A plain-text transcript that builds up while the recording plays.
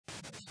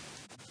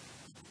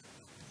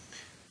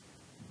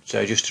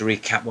So just to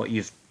recap what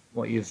you've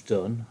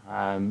done,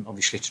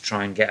 obviously to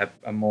try and get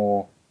a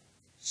more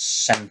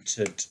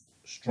centred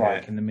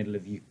strike in the middle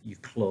of your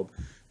club,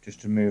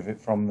 just to move it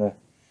from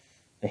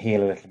the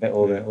heel a little bit,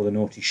 or the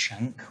naughty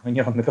shank when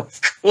you're on the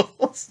golf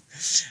course.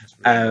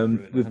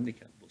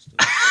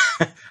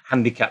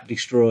 Handicap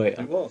destroyer.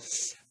 It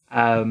was.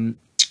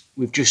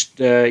 We've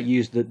just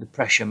used the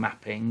pressure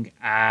mapping,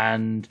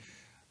 and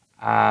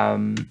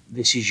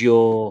this is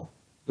your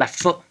left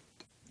foot.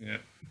 Yeah.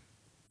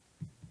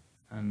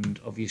 And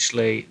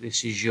obviously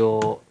this is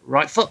your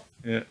right foot.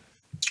 Yeah.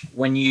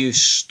 When you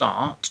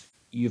start,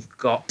 you've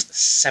got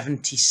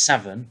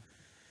 77%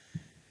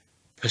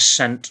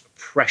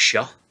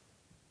 pressure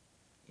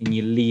in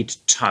your lead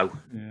toe.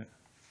 Yeah.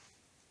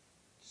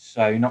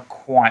 So you're not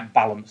quite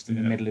balanced in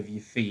the middle of your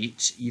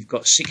feet. You've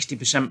got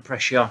 60%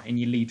 pressure in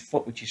your lead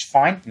foot, which is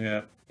fine.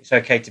 Yeah. It's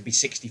okay to be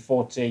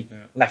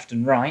 60-40 left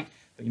and right,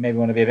 but you maybe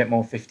want to be a bit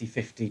more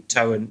 50-50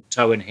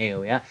 toe and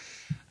heel, yeah?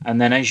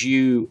 And then as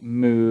you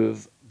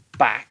move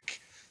back,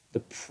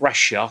 the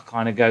pressure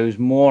kind of goes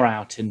more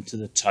out into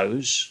the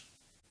toes.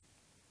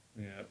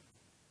 Yeah.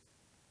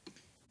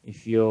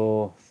 If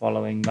you're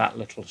following that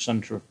little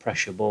centre of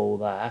pressure ball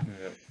there,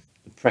 Yeah.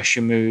 the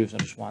pressure moves, I'll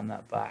just wind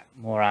that back,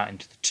 more out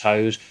into the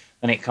toes.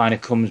 Then it kind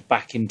of comes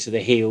back into the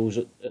heels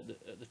at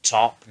the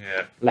top.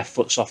 Yeah. Left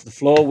foot's off the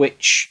floor,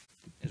 which,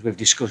 as we've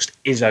discussed,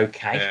 is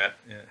okay. Yeah.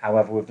 Yeah.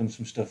 However, we've done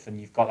some stuff and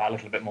you've got that a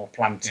little bit more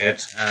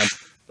planted. Yeah.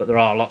 But there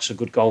are lots of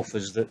good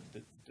golfers that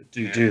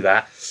do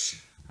that.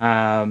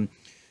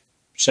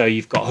 So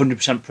you've got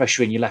 100%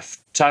 pressure in your left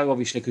toe,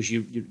 obviously, because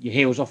your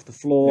heel's off the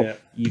floor. Yeah.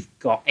 You've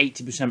got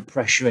 80%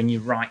 pressure in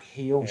your right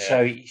heel. Yeah.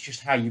 So it's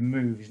just how you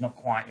move is not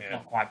quite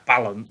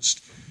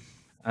balanced.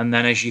 And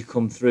then as you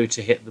come through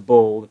to hit the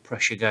ball, the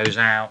pressure goes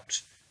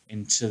out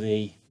into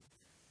the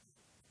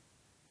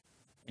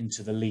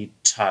lead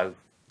toe.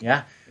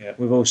 Yeah? Yeah.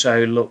 We've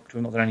also looked,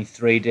 we've not done any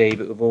 3D,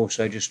 but we've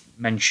also just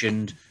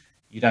mentioned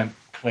you don't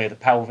clear the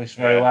pelvis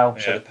very well.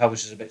 So the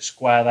pelvis is a bit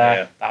square there.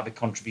 Yeah. That'll be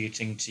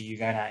contributing to you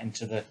going out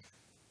into the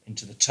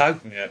toe.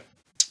 Yeah.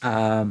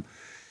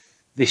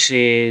 This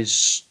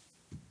is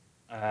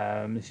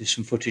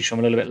some footage from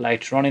a little bit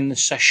later on in the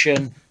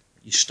session.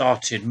 You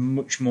started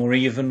much more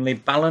evenly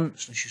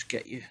balanced. Let's just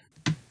get you.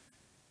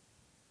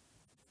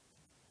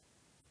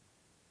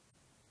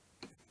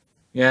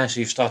 Yeah, so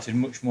you've started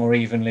much more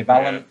evenly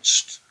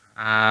balanced.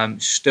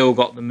 Still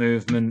got the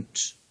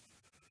movement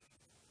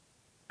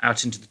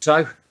out into the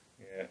toe.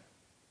 Yeah.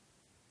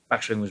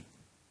 Backstroke's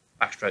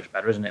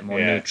better, isn't it?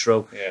 More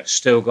neutral. Yeah.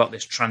 Still got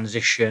this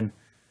transition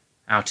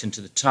out into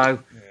the toe.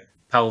 Yeah.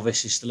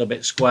 Pelvis is still a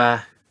bit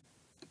square.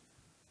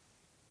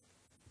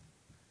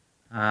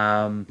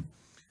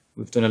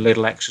 We've done a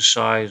little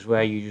exercise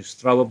where you just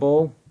throw a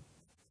ball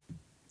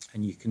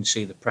and you can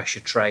see the pressure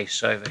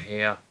trace over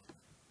here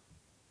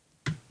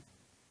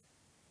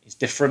is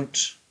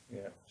different.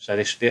 Yeah. So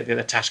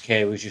the task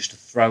here was just to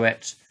throw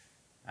it,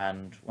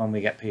 and when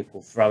we get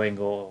people throwing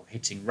or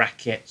hitting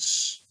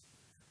rackets,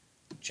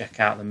 check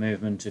out the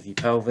movement of your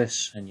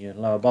pelvis and your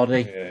lower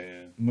body.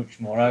 Yeah. Much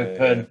more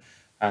open,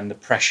 and the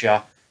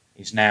pressure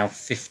is now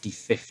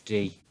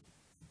 50-50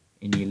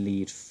 in your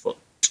lead foot.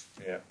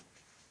 Yeah.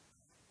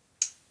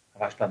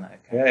 Have I explained that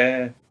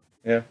okay?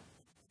 Yeah.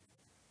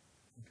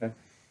 Okay.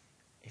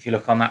 If you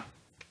look on that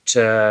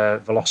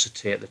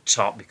velocity at the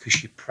top,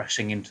 because you're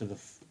pressing into the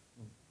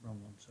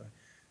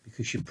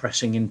because you're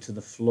pressing into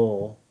the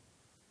floor,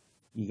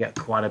 you get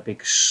quite a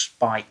big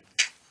spike.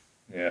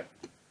 Yeah.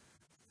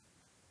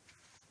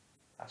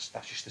 That's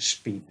just the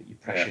speed that your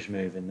pressure's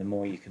moving. The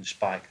more you can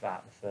spike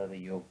that, the further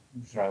you'll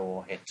throw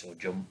or hit or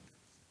jump.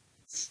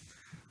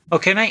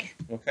 Okay, mate.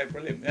 Okay,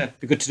 brilliant. Yeah.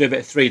 Be good to do a bit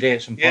of 3D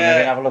at some point.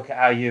 Maybe have a look at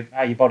how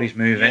your body's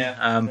moving.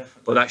 Yeah,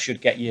 but that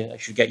should get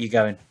you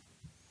going.